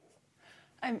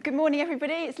Good morning,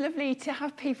 everybody. It's lovely to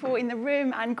have people in the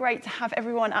room and great to have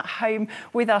everyone at home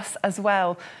with us as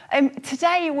well.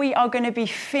 Today, we are going to be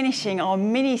finishing our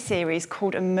mini-series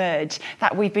called Emerge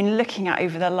that we've been looking at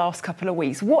over the last couple of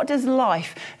weeks. What does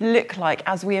life look like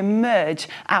as we emerge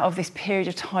out of this period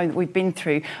of time that we've been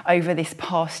through over this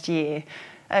past year?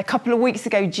 A couple of weeks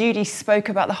ago, Judy spoke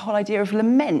about the whole idea of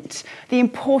lament, the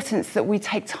importance that we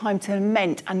take time to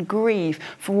lament and grieve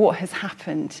for what has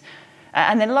happened.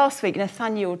 And then last week,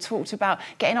 Nathaniel talked about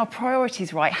getting our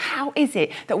priorities right. How is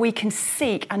it that we can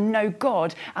seek and know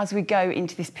God as we go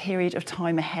into this period of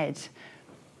time ahead?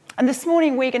 And this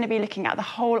morning, we're going to be looking at the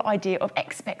whole idea of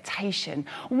expectation.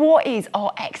 What is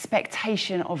our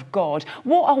expectation of God?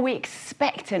 What are we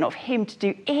expecting of him to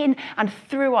do in and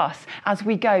through us as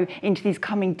we go into these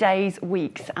coming days,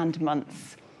 weeks and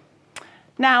months?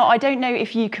 Now, I don't know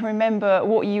if you can remember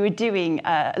what you were doing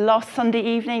last Sunday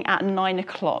evening at 9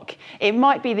 o'clock. It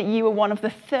might be that you were one of the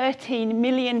 13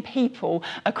 million people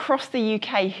across the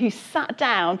UK who sat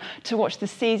down to watch the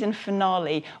season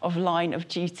finale of Line of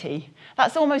Duty.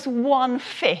 That's almost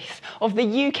 1/5 of the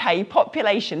UK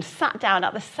population sat down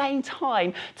at the same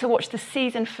time to watch the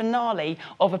season finale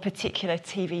of a particular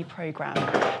TV programme.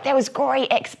 There was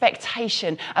great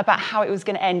expectation about how it was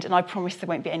going to end, and I promise there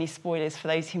won't be any spoilers for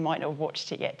those who might not have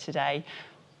watched it yet today.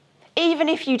 Even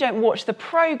if you don't watch the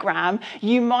programme,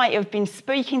 you might have been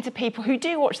speaking to people who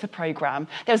do watch the programme.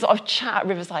 There was a lot of chat at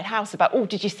Riverside House about,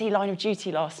 did you see Line of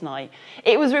Duty last night?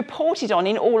 It was reported on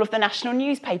in all of the national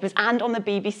newspapers and on the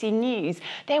BBC News.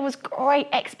 There was great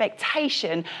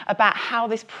expectation about how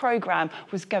this programme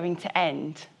was going to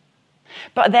end.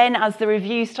 But then as the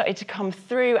reviews started to come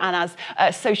through and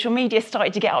as social media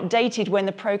started to get updated when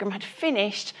the programme had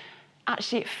finished,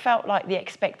 actually, it felt like the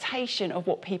expectation of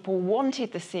what people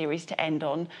wanted the series to end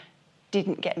on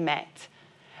didn't get met.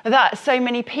 That so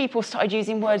many people started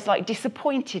using words like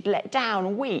disappointed, let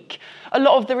down, weak. A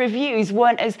lot of the reviews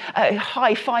weren't as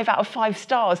high 5 out of 5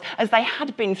 stars as they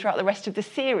had been throughout the rest of the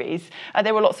series.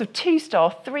 There were lots of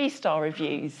 2-star, 3-star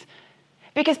reviews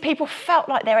because people felt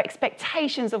like their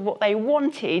expectations of what they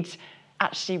wanted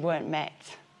actually weren't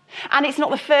met. And it's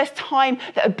not the first time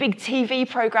that a big TV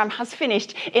programme has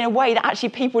finished in a way that actually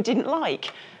people didn't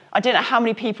like. I don't know how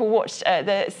many people watched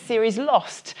the series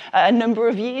Lost a number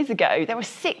of years ago. There were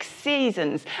 6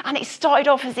 seasons, and it started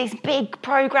off as this big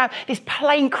programme. This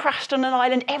plane crashed on an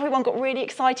island. Everyone got really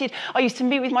excited. I used to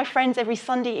meet with my friends every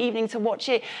Sunday evening to watch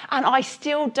it, and I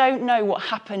still don't know what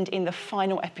happened in the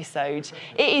final episode.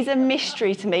 It is a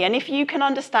mystery to me, and if you can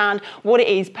understand what it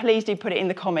is, please do put it in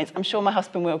the comments. I'm sure my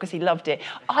husband will because he loved it.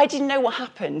 I didn't know what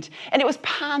happened, and it was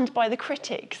panned by the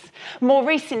critics. More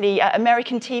recently,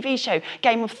 American TV show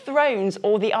Game of Thrones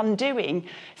or The Undoing,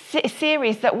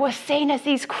 series that were seen as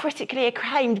these critically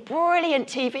acclaimed, brilliant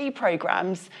TV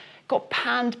programmes, got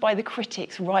panned by the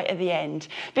critics right at the end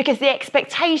because the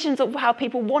expectations of how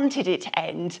people wanted it to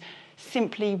end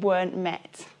simply weren't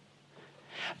met.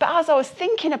 But as I was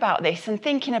thinking about this and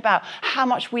thinking about how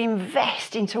much we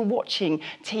invest into watching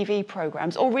TV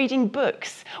programmes or reading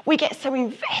books, we get so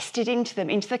invested into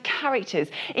them, into the characters,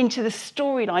 into the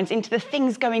storylines, into the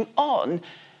things going on,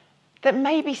 that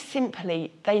maybe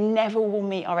simply they never will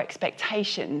meet our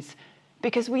expectations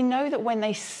because we know that when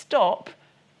they stop,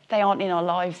 they aren't in our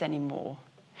lives anymore.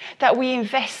 That we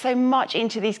invest so much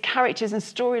into these characters and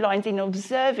storylines in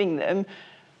observing them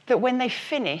that when they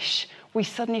finish, we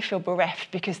suddenly feel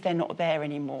bereft because they're not there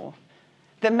anymore.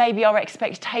 That maybe our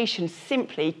expectations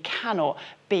simply cannot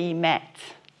be met.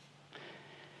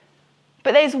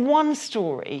 But there's one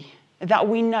story that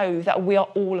we know that we are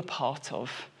all a part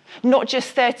of. Not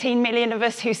just 13 million of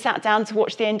us who sat down to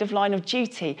watch the end of Line of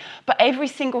Duty, but every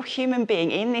single human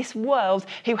being in this world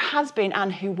who has been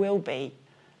and who will be.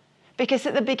 Because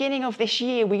at the beginning of this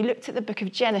year, we looked at the book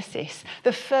of Genesis,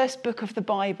 the first book of the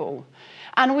Bible,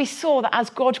 and we saw that as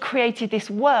God created this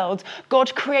world,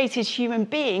 God created human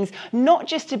beings not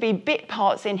just to be bit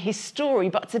parts in his story,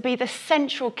 but to be the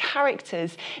central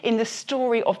characters in the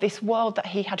story of this world that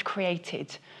he had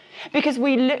created. Because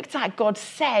we looked at God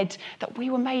said that we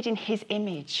were made in his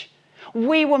image.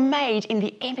 We were made in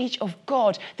the image of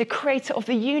God, the creator of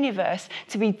the universe,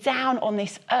 to be down on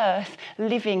this earth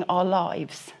living our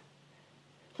lives.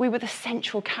 We were the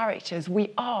central characters.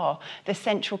 We are the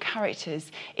central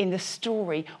characters in the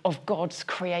story of God's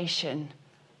creation.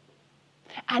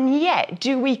 And yet,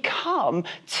 do we come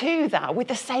to that with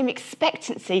the same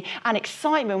expectancy and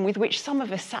excitement with which some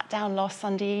of us sat down last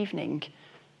Sunday evening?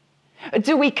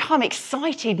 Do we come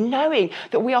excited knowing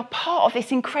that we are part of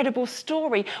this incredible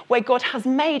story where God has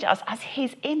made us as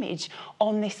his image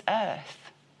on this earth?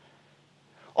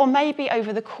 Or maybe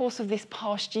over the course of this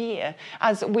past year,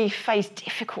 as we faced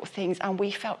difficult things and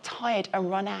we felt tired and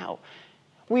run out,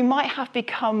 we might have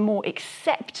become more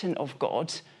acceptant of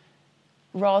God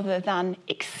rather than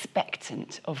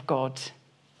expectant of God.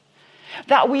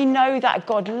 That we know that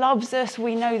God loves us,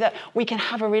 we know that we can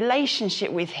have a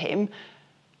relationship with him,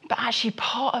 but actually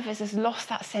part of us has lost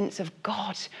that sense of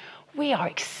God. We are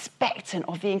expectant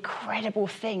of the incredible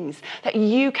things that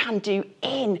you can do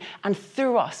in and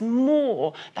through us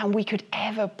more than we could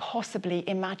ever possibly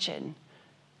imagine.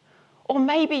 Or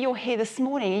maybe you're here this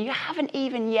morning and you haven't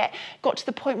even yet got to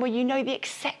the point where you know the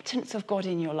acceptance of God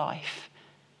in your life.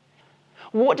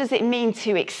 What does it mean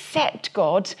to accept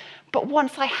God? But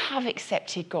once I have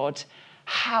accepted God,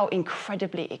 how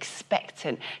incredibly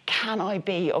expectant can I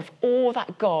be of all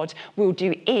that God will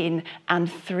do in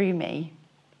and through me?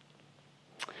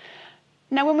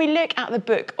 Now, when we look at the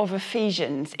book of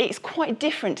Ephesians, it's quite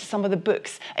different to some of the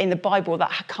books in the Bible that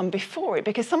have come before it,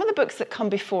 because some of the books that come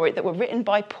before it that were written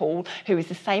by Paul, who is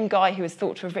the same guy who is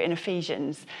thought to have written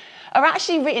Ephesians, are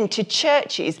actually written to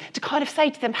churches to kind of say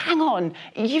to them, hang on,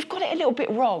 you've got it a little bit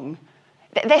wrong.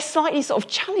 They're slightly sort of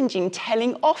challenging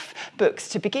telling off books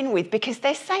to begin with, because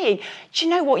they're saying, do you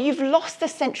know what? You've lost the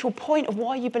central point of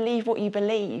why you believe what you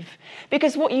believe.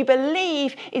 Because what you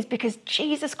believe is because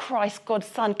Jesus Christ, God's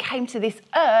Son, came to this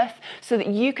earth so that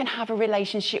you can have a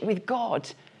relationship with God.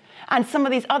 And some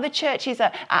of these other churches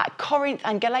at Corinth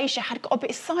and Galatia had got a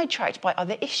bit sidetracked by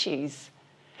other issues.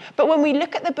 But when we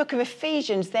look at the book of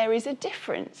Ephesians, there is a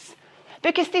difference.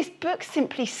 Because this book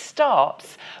simply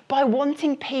starts by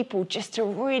wanting people just to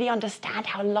really understand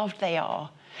how loved they are.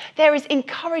 There is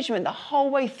encouragement the whole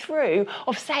way through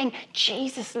of saying,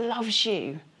 Jesus loves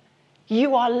you.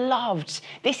 You are loved.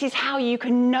 This is how you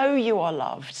can know you are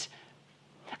loved.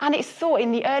 And it's thought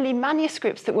in the early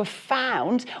manuscripts that were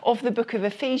found of the book of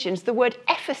Ephesians, the word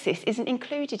Ephesus isn't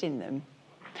included in them.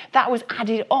 That was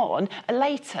added on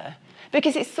later.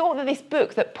 Because it's thought that this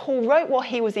book that Paul wrote while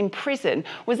he was in prison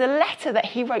was a letter that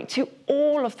he wrote to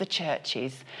all of the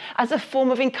churches as a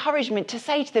form of encouragement to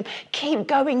say to them, keep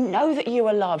going, know that you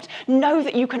are loved, know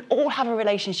that you can all have a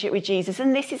relationship with Jesus,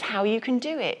 and this is how you can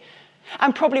do it.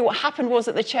 And probably what happened was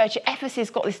that the church at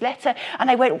Ephesus got this letter and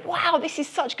they went, wow, this is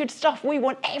such good stuff. We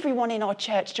want everyone in our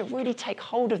church to really take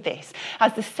hold of this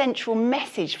as the central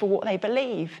message for what they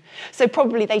believe. So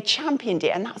probably they championed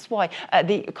it, and that's why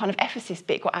the kind of Ephesus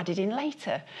bit got added in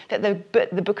later, that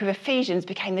the book of Ephesians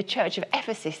became the church of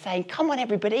Ephesus saying, come on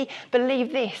everybody,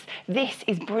 believe this. This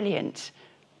is brilliant.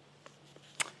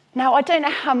 Now, I don't know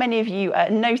how many of you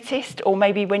noticed, or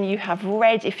maybe when you have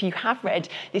read, if you have read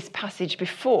this passage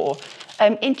before,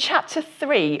 in chapter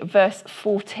 3, verse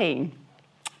 14,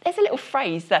 there's a little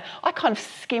phrase that I kind of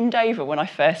skimmed over when I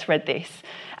first read this.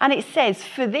 And it says,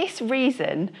 for this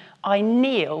reason, I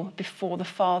kneel before the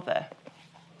Father.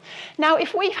 Now,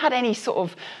 if we've had any sort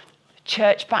of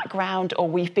church background, or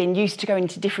we've been used to going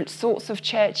to different sorts of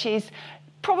churches,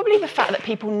 probably the fact that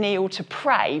people kneel to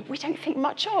pray, we don't think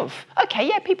much of. Okay,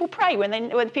 yeah, people pray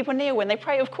when people kneel when they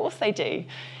pray, of course they do.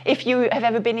 If you have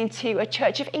ever been into a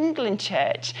Church of England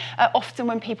church, often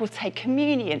when people take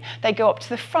communion, they go up to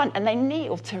the front and they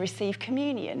kneel to receive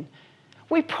communion.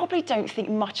 We probably don't think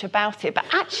much about it, but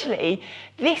actually,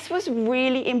 this was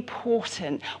really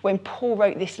important when Paul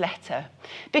wrote this letter.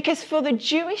 Because for the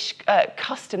Jewish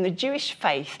custom, the Jewish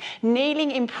faith,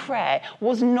 kneeling in prayer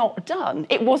was not done.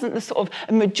 It wasn't the sort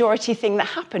of majority thing that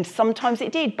happened. Sometimes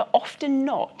it did, but often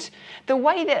not. The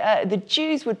way that the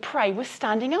Jews would pray was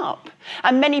standing up.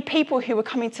 And many people who were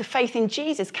coming to faith in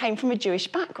Jesus came from a Jewish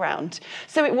background.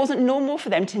 So it wasn't normal for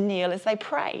them to kneel as they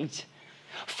prayed.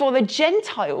 For the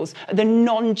Gentiles, the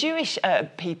non-Jewish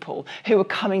people who were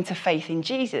coming to faith in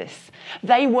Jesus,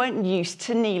 they weren't used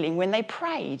to kneeling when they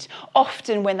prayed.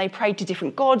 Often when they prayed to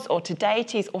different gods or to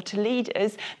deities or to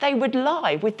leaders, they would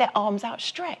lie with their arms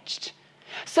outstretched.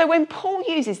 So when Paul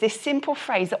uses this simple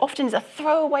phrase that often is a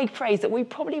throwaway phrase that we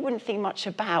probably wouldn't think much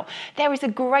about, there is a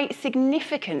great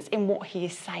significance in what he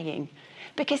is saying.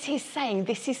 Because he's saying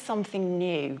this is something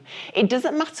new. It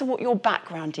doesn't matter what your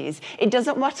background is. It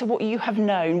doesn't matter what you have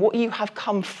known, what you have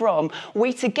come from.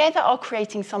 We together are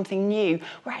creating something new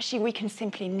where actually we can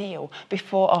simply kneel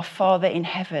before our Father in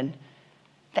heaven.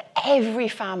 That every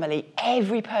family,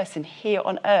 every person here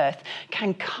on earth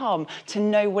can come to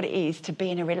know what it is to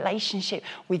be in a relationship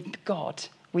with God,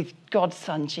 with God's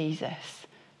Son, Jesus.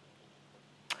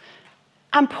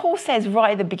 And Paul says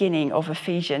right at the beginning of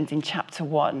Ephesians in chapter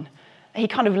 1, he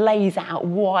kind of lays out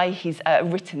why he's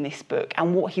written this book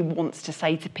and what he wants to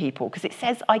say to people. Because it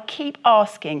says, I keep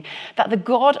asking that the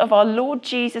God of our Lord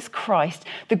Jesus Christ,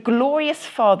 the glorious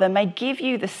Father, may give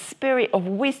you the spirit of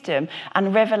wisdom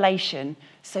and revelation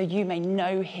so you may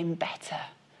know him better.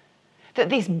 That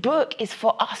this book is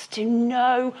for us to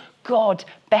know God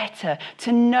better,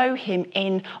 to know him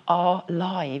in our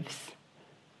lives.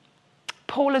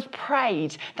 Paul has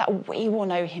prayed that we will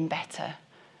know him better.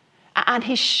 And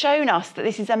he's shown us that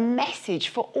this is a message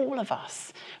for all of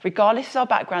us, regardless of our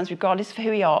backgrounds, regardless of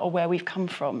who we are or where we've come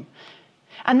from.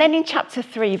 And then in chapter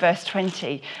 3, verse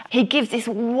 20, he gives this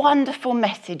wonderful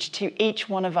message to each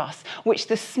one of us, which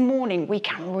this morning we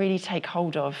can really take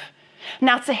hold of.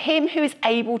 Now, to him who is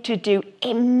able to do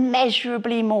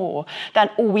immeasurably more than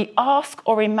all we ask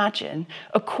or imagine,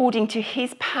 according to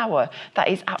his power that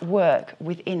is at work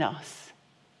within us.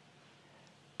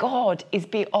 God is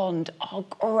beyond our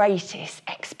greatest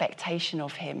expectation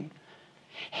of him.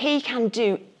 He can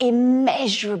do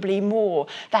immeasurably more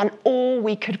than all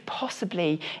we could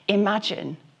possibly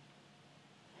imagine.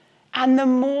 And the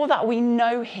more that we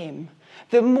know him,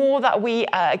 the more that we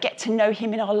get to know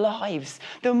him in our lives,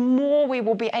 the more we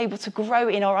will be able to grow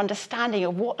in our understanding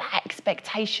of what that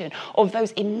expectation of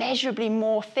those immeasurably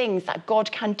more things that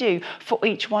God can do for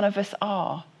each one of us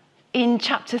are. In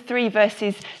chapter 3,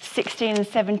 verses 16 and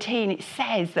 17, it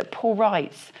says that Paul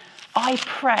writes, I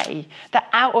pray that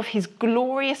out of his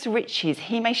glorious riches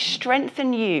he may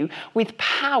strengthen you with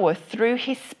power through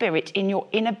his Spirit in your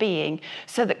inner being,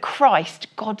 so that Christ,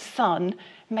 God's Son,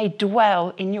 may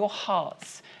dwell in your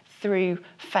hearts through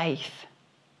faith.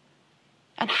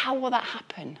 And how will that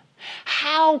happen?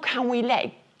 How can we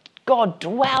let God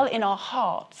dwell in our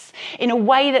hearts in a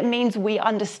way that means we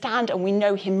understand and we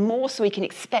know him more so we can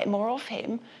expect more of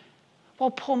him?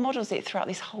 Well, Paul models it throughout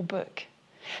this whole book.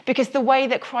 Because the way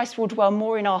that Christ will dwell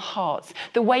more in our hearts,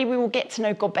 the way we will get to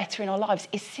know God better in our lives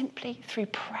is simply through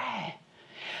prayer.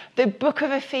 The book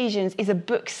of Ephesians is a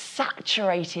book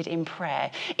saturated in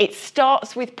prayer. It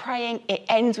starts with praying, it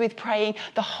ends with praying.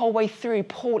 The whole way through,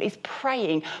 Paul is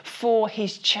praying for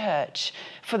his church,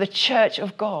 for the church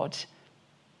of God.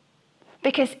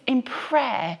 Because in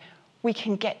prayer, we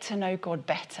can get to know God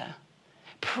better.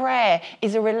 Prayer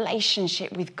is a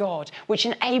relationship with God, which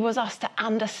enables us to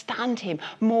understand him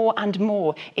more and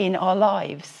more in our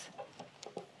lives.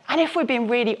 And if we're being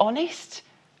really honest,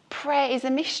 prayer is a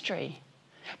mystery.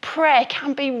 Prayer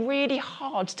can be really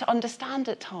hard to understand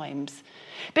at times,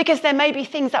 because there may be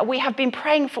things that we have been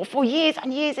praying for years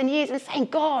and years and years and saying,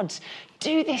 God,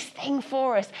 do this thing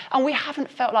for us. And we haven't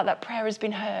felt like that prayer has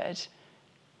been heard.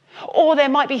 Or there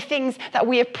might be things that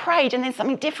we have prayed and then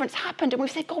something different's happened and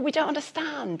we've said, God, we don't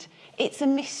understand. It's a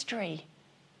mystery.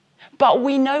 But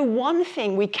we know one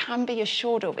thing we can be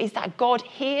assured of is that God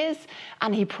hears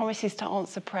and he promises to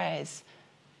answer prayers.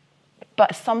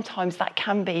 But sometimes that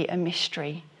can be a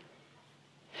mystery.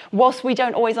 Whilst we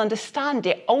don't always understand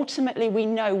it, ultimately we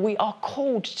know we are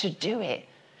called to do it.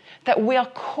 That we are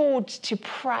called to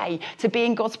pray, to be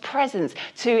in God's presence,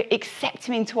 to accept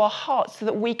him into our hearts so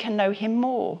that we can know him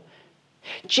more.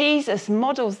 Jesus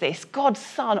models this, God's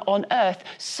Son on earth,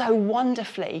 so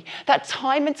wonderfully that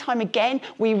time and time again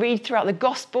we read throughout the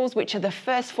Gospels, which are the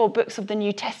first 4 books of the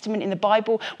New Testament in the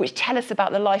Bible, which tell us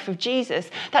about the life of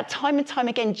Jesus, that time and time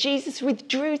again Jesus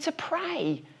withdrew to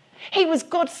pray. He was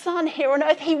God's Son here on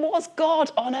earth. He was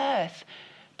God on earth.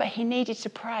 But he needed to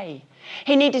pray.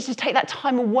 He needed to take that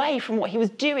time away from what he was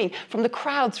doing, from the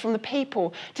crowds, from the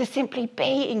people, to simply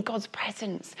be in God's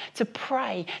presence, to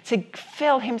pray, to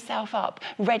fill himself up,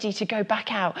 ready to go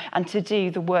back out and to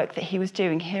do the work that he was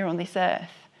doing here on this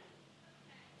earth.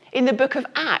 In the book of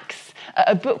Acts,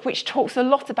 a book which talks a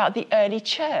lot about the early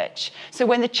church, so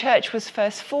when the church was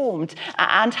first formed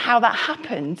and how that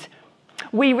happened,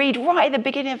 we read right at the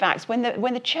beginning of Acts, when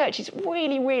the church is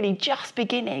really, really just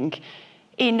beginning.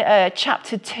 In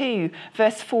chapter 2,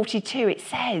 verse 42, it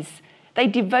says, they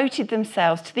devoted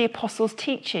themselves to the apostles'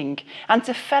 teaching and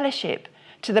to fellowship,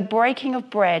 to the breaking of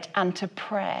bread and to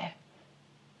prayer.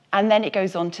 And then it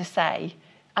goes on to say,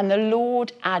 and the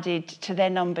Lord added to their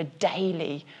number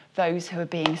daily those who are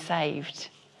being saved.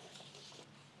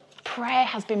 Prayer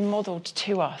has been modelled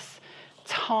to us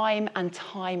time and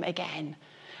time again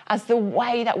as the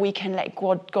way that we can let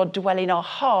God dwell in our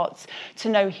hearts, to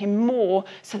know him more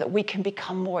so that we can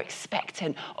become more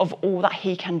expectant of all that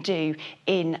he can do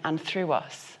in and through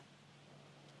us.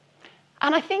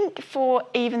 And I think for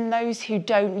even those who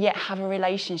don't yet have a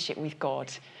relationship with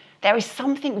God, there is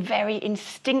something very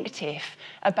instinctive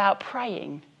about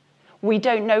praying. We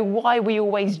don't know why we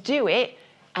always do it,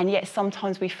 and yet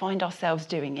sometimes we find ourselves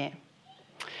doing it.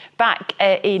 Back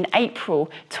in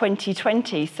April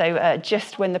 2020, so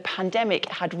just when the pandemic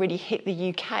had really hit the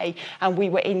UK and we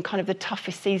were in kind of the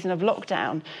toughest season of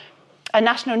lockdown, A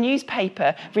national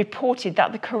newspaper reported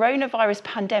that the coronavirus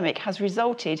pandemic has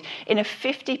resulted in a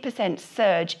 50%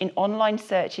 surge in online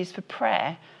searches for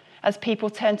prayer as people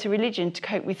turn to religion to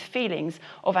cope with feelings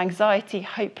of anxiety,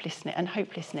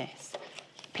 hopelessness.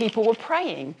 People were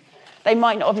praying. They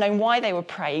might not have known why they were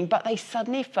praying, but they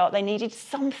suddenly felt they needed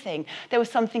something. There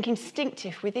was something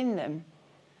instinctive within them.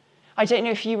 I don't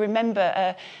know if you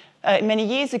remember many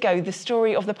years ago the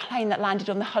story of the plane that landed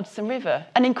on the Hudson River.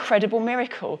 An incredible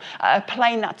miracle. A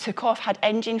plane that took off had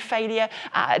engine failure.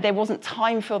 There wasn't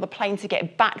time for the plane to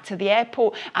get back to the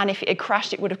airport, and if it had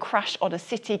crashed, it would have crashed on a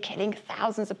city, killing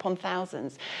thousands upon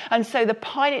thousands. And so the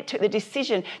pilot took the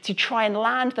decision to try and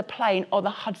land the plane on the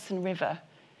Hudson River.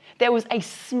 There was a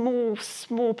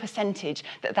small percentage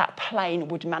that plane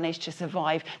would manage to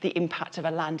survive the impact of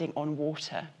a landing on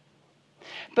water.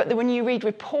 But when you read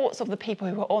reports of the people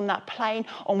who were on that plane,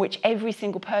 on which every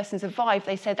single person survived,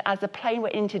 they said that as the plane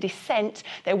went into descent,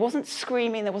 there wasn't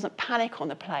screaming, there wasn't panic on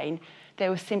the plane.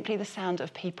 There was simply the sound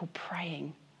of people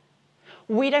praying.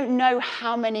 We don't know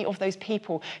how many of those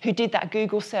people who did that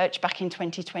Google search back in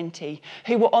 2020,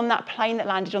 who were on that plane that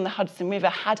landed on the Hudson River,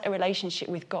 had a relationship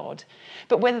with God.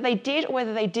 But whether they did or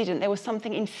whether they didn't, there was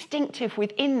something instinctive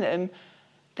within them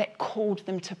that called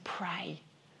them to pray,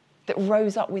 that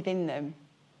rose up within them.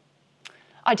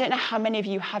 I don't know how many of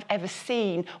you have ever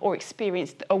seen or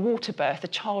experienced a water birth, a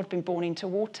child being born into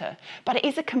water. But it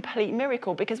is a complete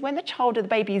miracle, because when the child or the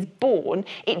baby is born,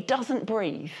 it doesn't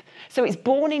breathe. So it's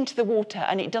born into the water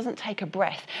and it doesn't take a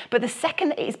breath. But the second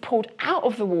that it is pulled out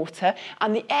of the water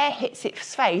and the air hits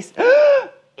its face,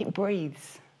 it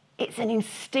breathes. It's an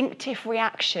instinctive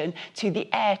reaction to the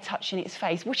air touching its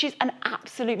face, which is an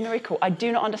absolute miracle. I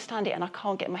do not understand it and I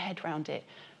can't get my head around it.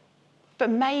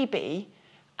 But maybe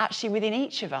actually within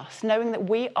each of us, knowing that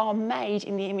we are made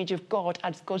in the image of God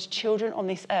as God's children on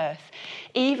this earth,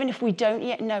 even if we don't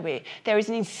yet know it, there is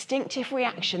an instinctive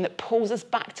reaction that pulls us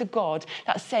back to God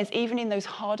that says, even in those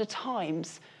harder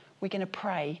times, we're going to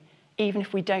pray, even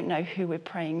if we don't know who we're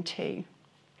praying to.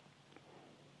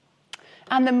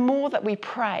 And the more that we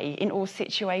pray in all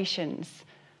situations,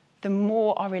 the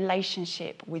more our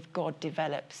relationship with God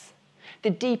develops. The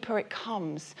deeper it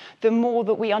comes, the more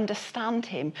that we understand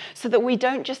him, so that we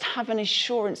don't just have an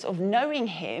assurance of knowing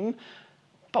him,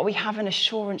 but we have an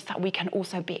assurance that we can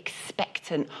also be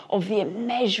expectant of the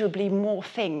immeasurably more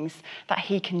things that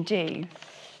he can do.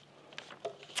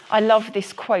 I love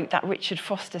this quote that Richard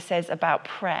Foster says about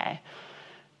prayer,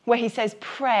 where he says,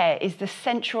 prayer is the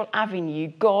central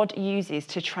avenue God uses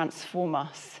to transform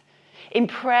us. In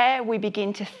prayer, we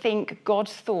begin to think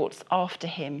God's thoughts after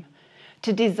him,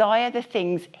 to desire the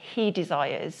things he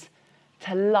desires,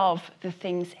 to love the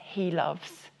things he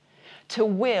loves, to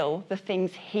will the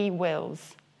things he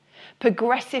wills.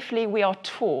 Progressively, we are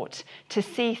taught to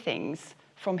see things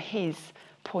from his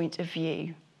point of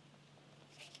view.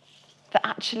 That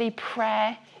actually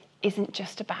prayer isn't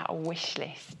just about a wish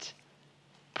list.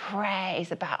 Prayer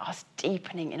is about us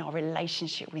deepening in our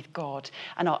relationship with God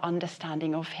and our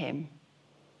understanding of him.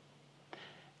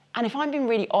 And if I'm being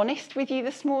really honest with you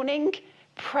this morning,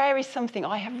 prayer is something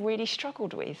I have really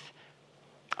struggled with.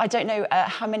 I don't know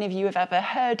how many of you have ever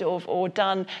heard of or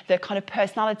done the kind of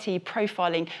personality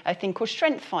profiling thing called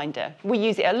Strength Finder. We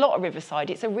use it a lot at Riverside.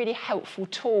 It's a really helpful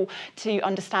tool to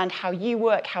understand how you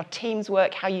work, how teams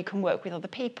work, how you can work with other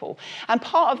people. And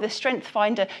part of the Strength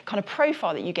Finder kind of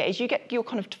profile that you get is you get your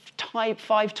kind of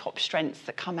 5 top strengths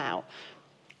that come out.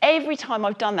 Every time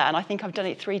I've done that, and I think I've done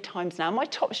it 3 times now, my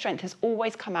top strength has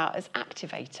always come out as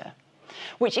activator.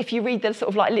 Which, if you read the sort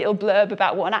of like little blurb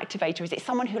about what an activator is, it's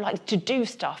someone who likes to do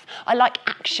stuff. I like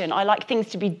action. I like things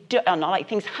to be done. I like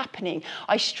things happening.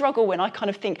 I struggle when I kind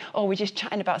of think, oh, we're just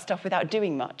chatting about stuff without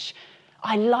doing much.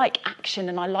 I like action,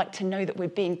 and I like to know that we're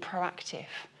being proactive.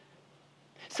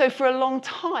 So for a long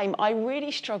time, I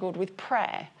really struggled with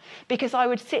prayer, because I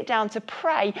would sit down to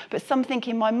pray, but something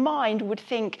in my mind would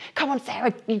think, come on,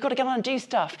 Sarah, you've got to get on and do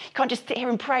stuff. You can't just sit here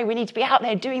and pray. We need to be out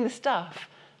there doing the stuff.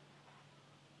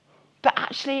 But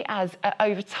actually, as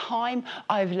over time,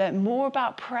 I've learned more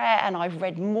about prayer and I've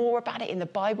read more about it in the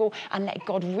Bible and let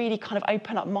God really kind of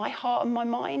open up my heart and my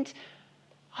mind,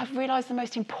 I've realised the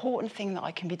most important thing that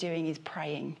I can be doing is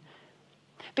praying.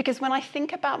 Because when I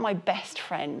think about my best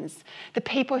friends, the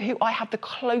people who I have the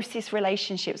closest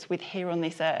relationships with here on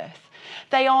this earth,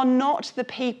 they are not the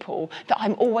people that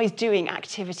I'm always doing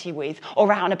activity with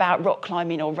or out and about rock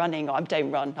climbing or running. I don't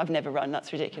run. I've never run.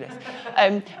 That's ridiculous.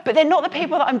 But they're not the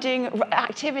people that I'm doing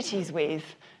activities with.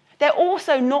 They're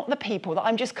also not the people that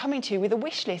I'm just coming to with a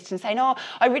wish list and saying, oh,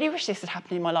 I really wish this had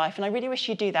happened in my life and I really wish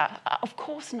you'd do that. Of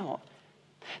course not.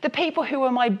 The people who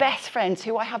are my best friends,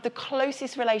 who I have the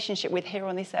closest relationship with here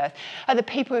on this earth, are the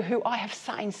people who I have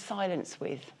sat in silence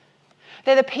with.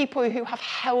 They're the people who have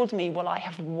held me while I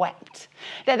have wept.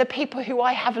 They're the people who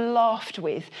I have laughed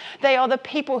with. They are the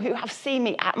people who have seen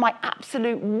me at my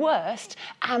absolute worst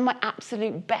and my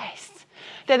absolute best.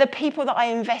 They're the people that I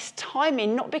invest time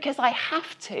in, not because I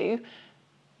have to,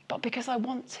 but because I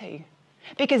want to.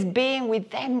 Because being with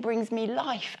them brings me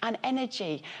life and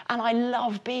energy, and I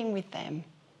love being with them.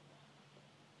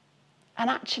 And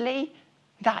actually,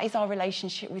 that is our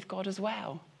relationship with God as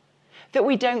well. That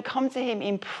we don't come to him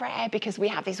in prayer because we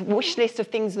have this wish list of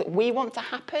things that we want to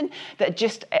happen, that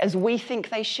just as we think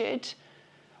they should.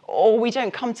 Or we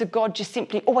don't come to God just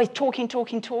simply always talking.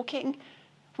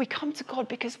 We come to God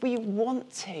because we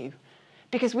want to.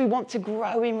 Because we want to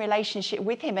grow in relationship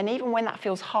with him. And even when that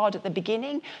feels hard at the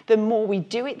beginning, the more we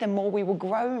do it, the more we will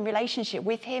grow in relationship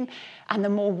with him, and the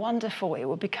more wonderful it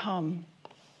will become.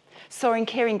 Soren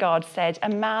Kierkegaard said, a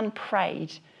man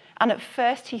prayed, and at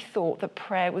first he thought that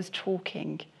prayer was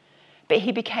talking, but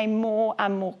he became more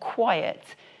and more quiet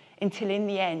until in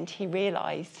the end he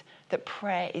realized that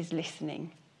prayer is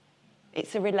listening.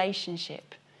 It's a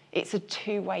relationship. It's a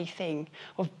two-way thing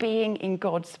of being in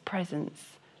God's presence.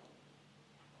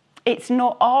 It's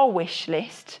not our wish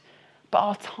list, but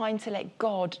our time to let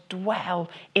God dwell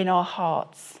in our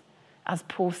hearts, as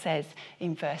Paul says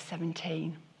in verse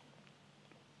 17.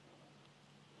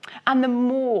 And the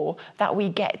more that we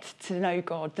get to know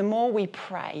God, the more we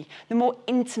pray, the more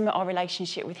intimate our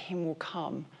relationship with him will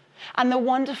come. And the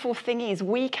wonderful thing is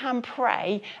we can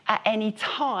pray at any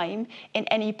time, in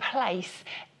any place,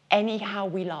 anyhow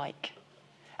we like.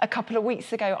 A couple of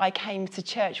weeks ago, I came to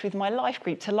church with my life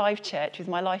group, to Live Church with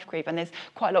my life group, and there's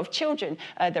quite a lot of children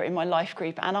that are in my life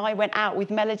group. And I went out with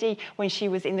Melody when she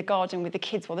was in the garden with the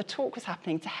kids while the talk was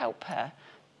happening to help her.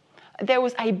 There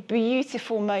was a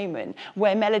beautiful moment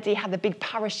where Melody had the big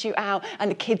parachute out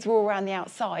and the kids were all around the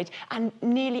outside, and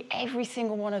nearly every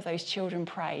single one of those children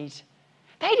prayed.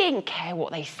 They didn't care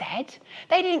what they said.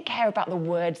 They didn't care about the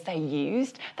words they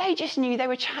used. They just knew they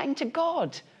were chatting to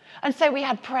God. And so we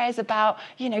had prayers about,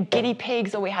 guinea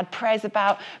pigs, or we had prayers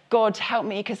about, God, help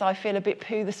me because I feel a bit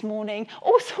poo this morning.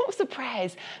 All sorts of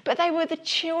prayers. But they were the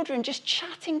children just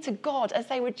chatting to God as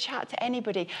they would chat to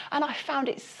anybody. And I found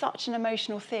it such an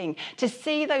emotional thing to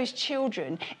see those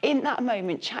children in that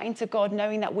moment chatting to God,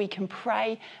 knowing that we can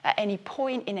pray at any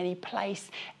point, in any place,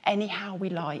 anyhow we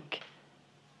like.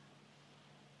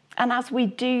 And as we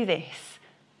do this,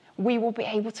 we will be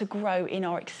able to grow in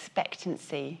our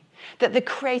expectancy that the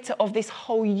creator of this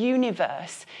whole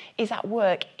universe is at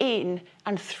work in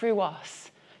and through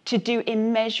us to do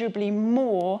immeasurably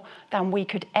more than we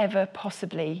could ever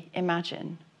possibly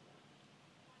imagine.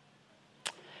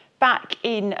 Back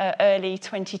in early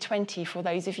 2020, for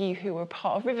those of you who were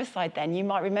part of Riverside then, you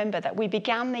might remember that we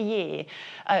began the year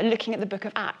looking at the book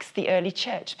of Acts, the early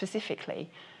church specifically.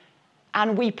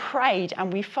 And we prayed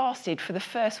and we fasted for the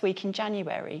first week in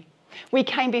January. We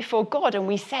came before God and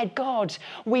we said, God,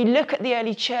 we look at the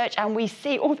early church and we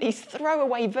see all these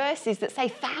throwaway verses that say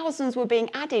thousands were being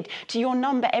added to your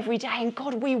number every day. And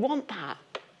God, we want that.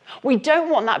 We don't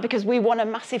want that because we want a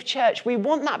massive church. We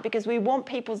want that because we want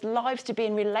people's lives to be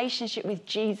in relationship with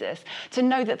Jesus, to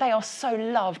know that they are so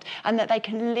loved and that they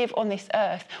can live on this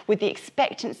earth with the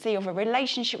expectancy of a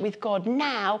relationship with God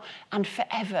now and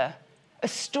forever. A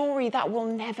story that will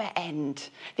never end.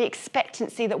 The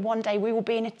expectancy that one day we will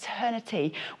be in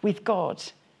eternity with God.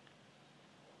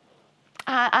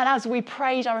 And as we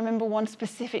prayed, I remember one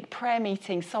specific prayer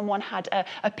meeting, someone had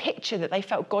a picture that they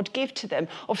felt God give to them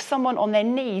of someone on their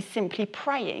knees simply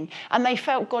praying. And they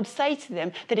felt God say to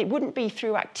them that it wouldn't be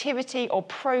through activity or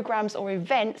programs or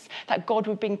events that God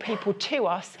would bring people to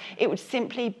us. It would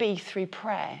simply be through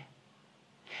prayer.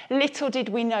 Little did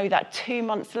we know that 2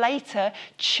 months later,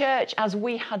 church as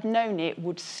we had known it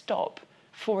would stop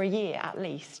for a year at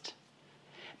least.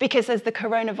 Because as the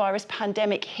coronavirus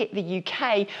pandemic hit the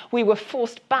UK, we were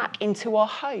forced back into our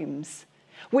homes.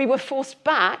 We were forced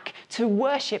back to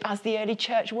worship as the early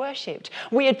church worshipped.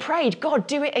 We had prayed, God,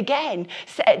 do it again.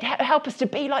 Help us to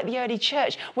be like the early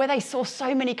church where they saw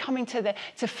so many coming to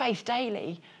faith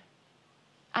daily.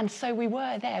 And so we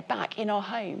were there back in our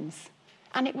homes.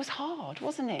 And it was hard,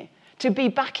 wasn't it? To be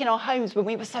back in our homes when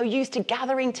we were so used to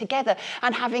gathering together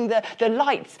and having the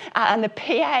lights and the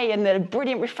PA and the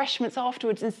brilliant refreshments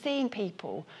afterwards and seeing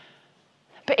people.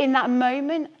 But in that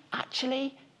moment,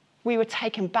 actually, we were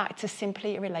taken back to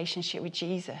simply a relationship with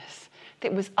Jesus.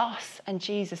 It was us and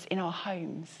Jesus in our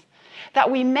homes.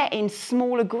 That we met in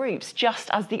smaller groups, just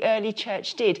as the early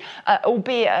church did,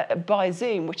 albeit by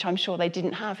Zoom, which I'm sure they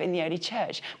didn't have in the early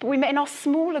church. But we met in our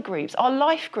smaller groups, our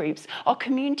life groups, our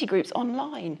community groups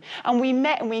online. And we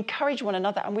met and we encouraged one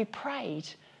another and we prayed.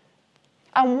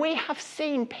 And we have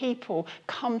seen people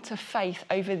come to faith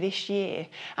over this year.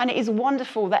 And it is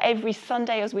wonderful that every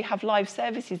Sunday as we have live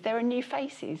services, there are new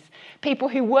faces. People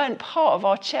who weren't part of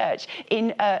our church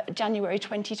in January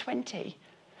 2020.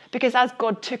 Because as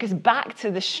God took us back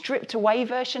to the stripped away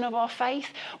version of our faith,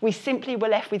 we simply were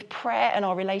left with prayer and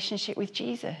our relationship with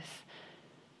Jesus.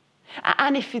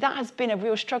 And if that has been a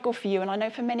real struggle for you, and I know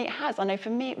for many it has, I know for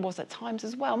me it was at times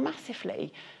as well,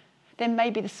 massively, then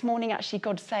maybe this morning actually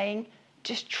God's saying,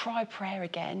 just try prayer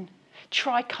again.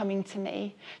 Try coming to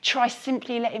me. Try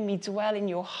simply letting me dwell in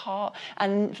your heart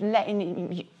and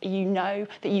letting you know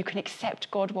that you can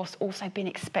accept God whilst also being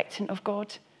expectant of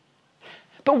God.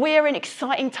 But we're in an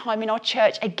exciting time in our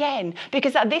church again,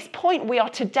 because at this point we are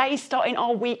today starting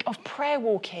our week of prayer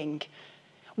walking.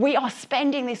 We are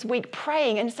spending this week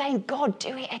praying and saying, God,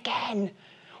 do it again.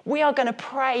 We are going to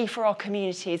pray for our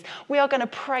communities. We are going to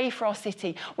pray for our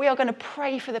city. We are going to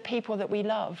pray for the people that we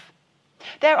love.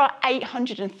 There are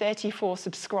 834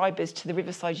 subscribers to the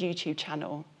Riverside YouTube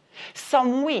channel.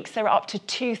 Some weeks there are up to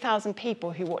 2,000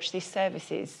 people who watch these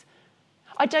services.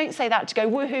 I don't say that to go,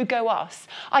 woohoo, go us.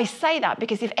 I say that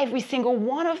because if every single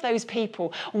one of those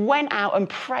people went out and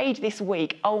prayed this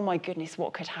week, oh my goodness,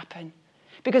 what could happen?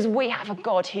 Because we have a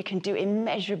God who can do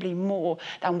immeasurably more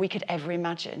than we could ever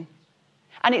imagine.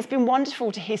 And it's been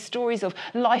wonderful to hear stories of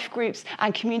life groups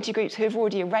and community groups who have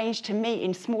already arranged to meet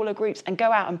in smaller groups and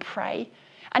go out and pray.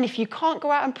 And if you can't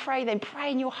go out and pray, then pray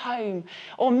in your home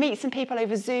or meet some people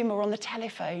over Zoom or on the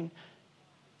telephone.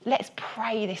 Let's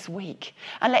pray this week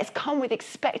and let's come with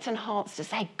expectant hearts to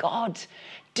say, God,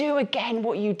 do again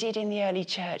what you did in the early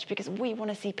church, because we want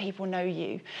to see people know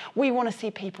you. We want to see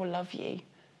people love you.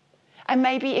 And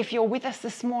maybe if you're with us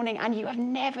this morning and you have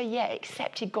never yet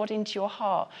accepted God into your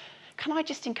heart, can I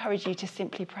just encourage you to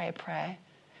simply pray a prayer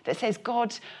that says,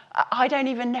 God, I don't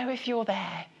even know if you're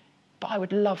there, but I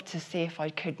would love to see if I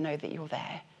could know that you're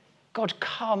there. God,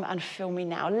 come and fill me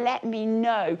now. Let me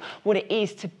know what it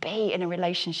is to be in a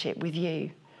relationship with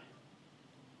you.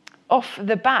 Off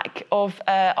the back of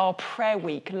our prayer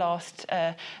week last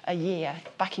year,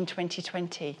 back in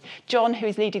 2020, John, who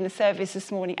is leading the service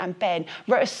this morning, and Ben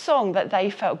wrote a song that they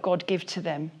felt God give to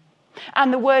them.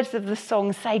 And the words of the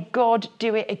song say, God,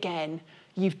 do it again.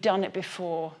 You've done it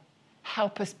before.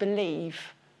 Help us believe.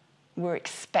 We're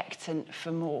expectant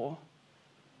for more.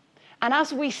 And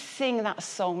as we sing that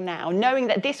song now, knowing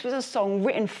that this was a song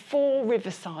written for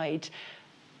Riverside,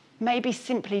 maybe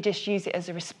simply just use it as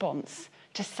a response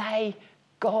to say,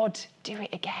 God, do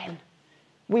it again.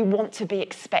 We want to be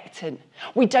expectant.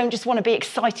 We don't just want to be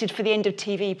excited for the end of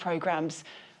TV programmes.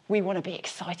 We want to be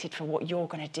excited for what you're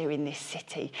going to do in this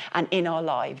city and in our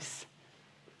lives.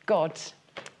 God,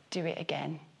 do it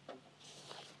again.